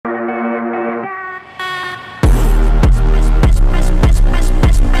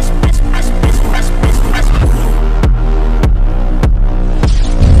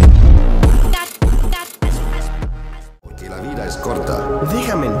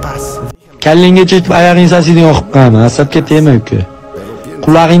Kallinggacha yetib oyog'ing sasiydigan o'qib qolaman. Asabga tegma uka.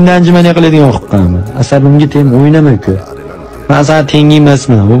 Qulog'ingdan jimana qiladigan o'qib qolaman. Asabimga tegma, o'ynama uka. Men sana teng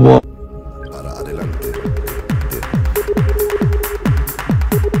emasman. Bu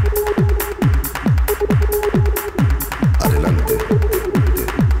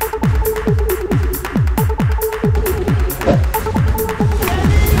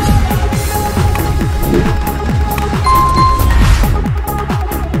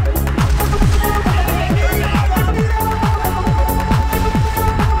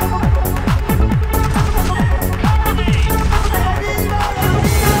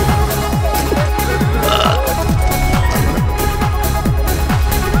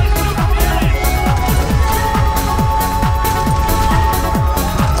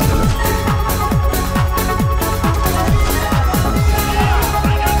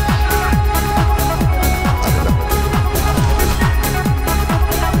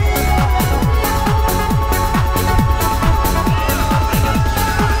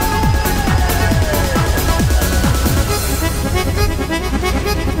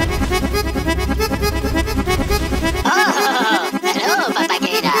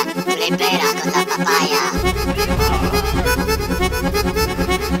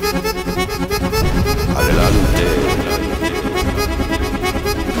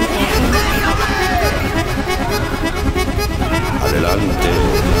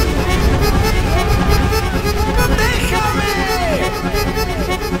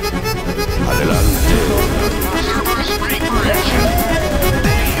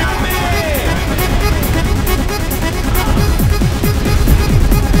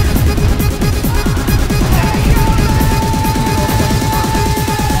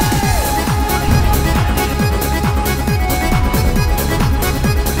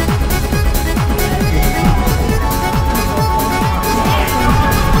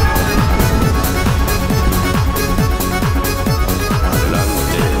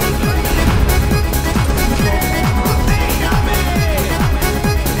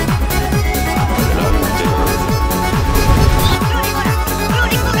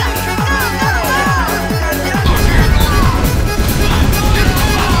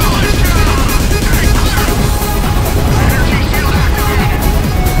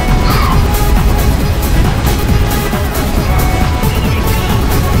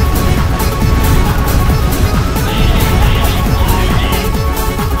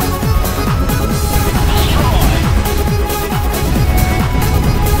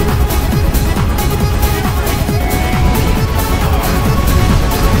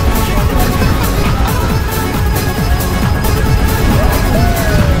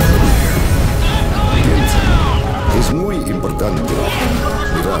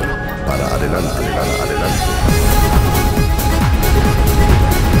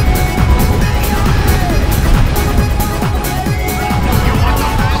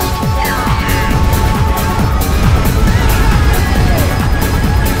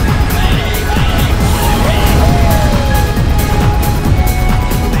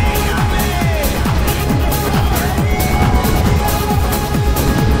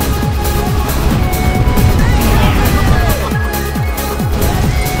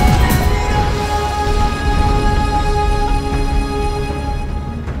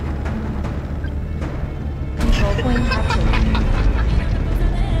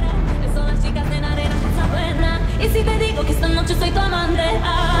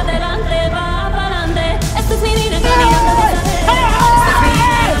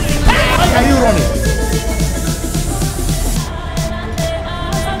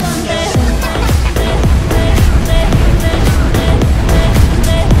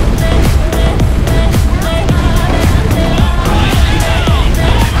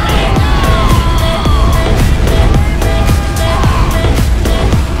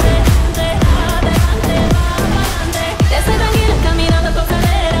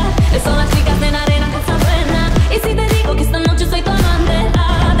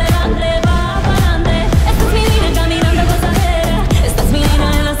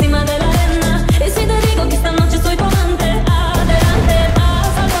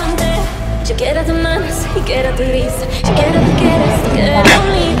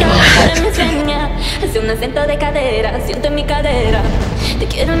acento de cadera, siento en mi cadera. Te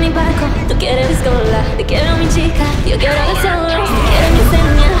quiero en mi barco, tú quieres pistola. Te quiero mi chica, yo quiero las olas. Te quiero mi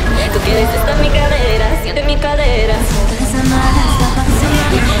seña, tú quieres estar en mi cadera, siento en mi cadera. Es amar, es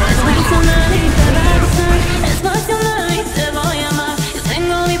apasional, es personal y te da razón. Es pasional y te voy a amar. Yo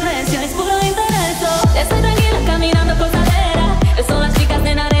tengo mi precio, es puro interés. Estoy tranquila caminando por cadera. Son las chicas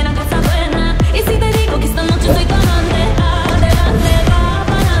de la arena, cosa buena. Y si te digo que esta noche soy tu amante, adelante, va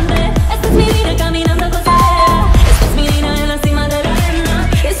para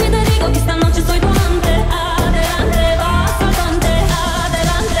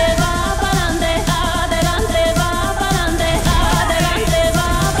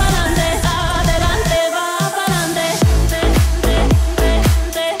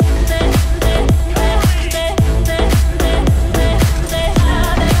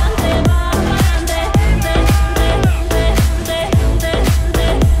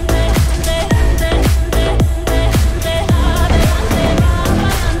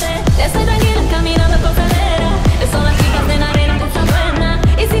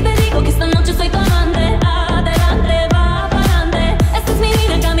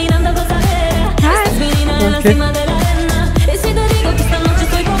 ¿Qué?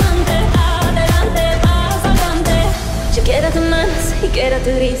 Yo quiero tus manos y quiero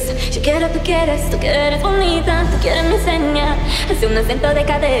tu risa. Yo quiero, tú quieres bonita. Tú quieres mi señal, hace un acento de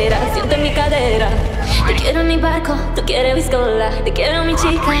cadera. Siente mi cadera. Te quiero en mi barco, tú quieres viscola. Te quiero mi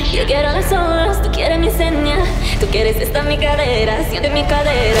chica, yo quiero las olas. Tú quieres mi señal, tú quieres esta mi cadera. Siente mi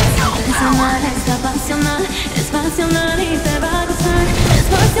cadera. Es amar, es apasional. Es pasional y te va a gustar. Es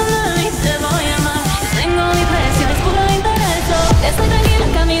pasional y te voy a amar. Tengo mi precio, es puro interés. Estoy tranquila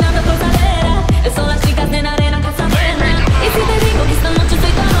caminando por cadera. Son las chicas de la arena que se pena. Y si te digo que esta noche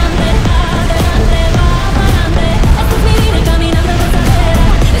soy tu amante, adelante, va para adelante. Esta es mi vida caminando por cadera.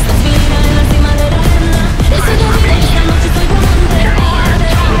 Esta es mi vida en la cima de la arena. Y si te digo que esta noche soy tu amante,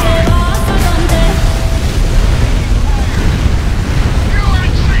 adelante, va para adelante.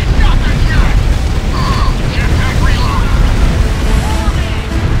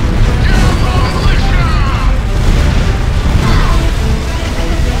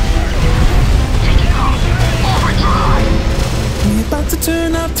 About to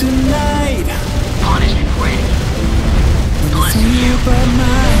turn up tonight. Punishment waiting. Unless you by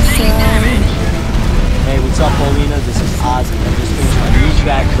my side. Hey, what's up, Paulina? This is Ozzy. I just finished my new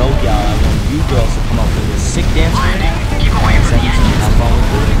track, Go Y'all. I want you girls to come up with a sick dance for me. And send it to me. Have fun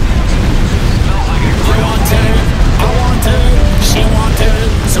with it. You want it, I want it, she want it,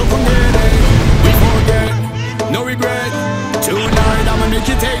 so come get it. We forget, no regret. Tonight I'ma make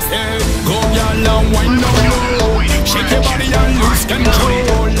you taste it. Go y'all and wind up low. Shake your body and lose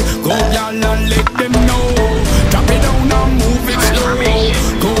control. Go y'all and let them know. Drop it down and move it slow.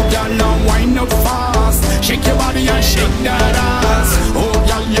 Go y'all and wind up fast. Shake your body and shake that ass. Oh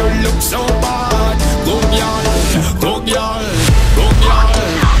y'all, you look so bad. Go y'all, go y'all, go y'all,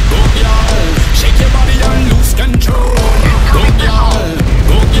 go y'all. Shake your body and lose control. Go y'all,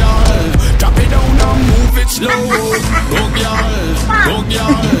 go y'all. Drop it down and move it slow. Go y'all, go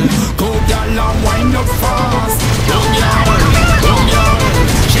y'all, go y'all and wind up fast. Go y'all,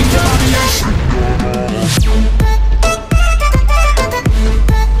 shake your body and shake.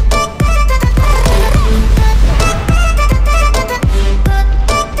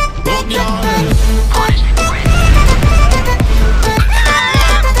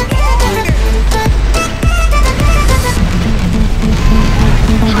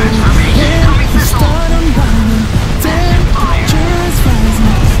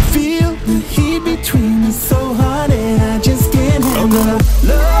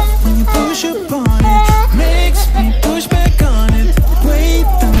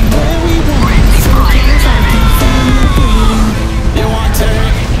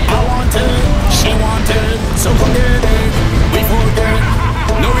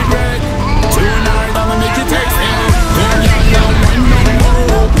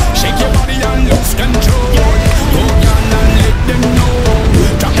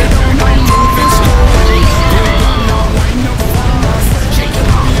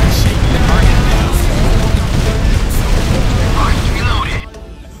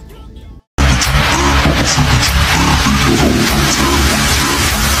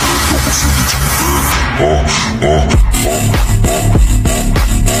 Oh.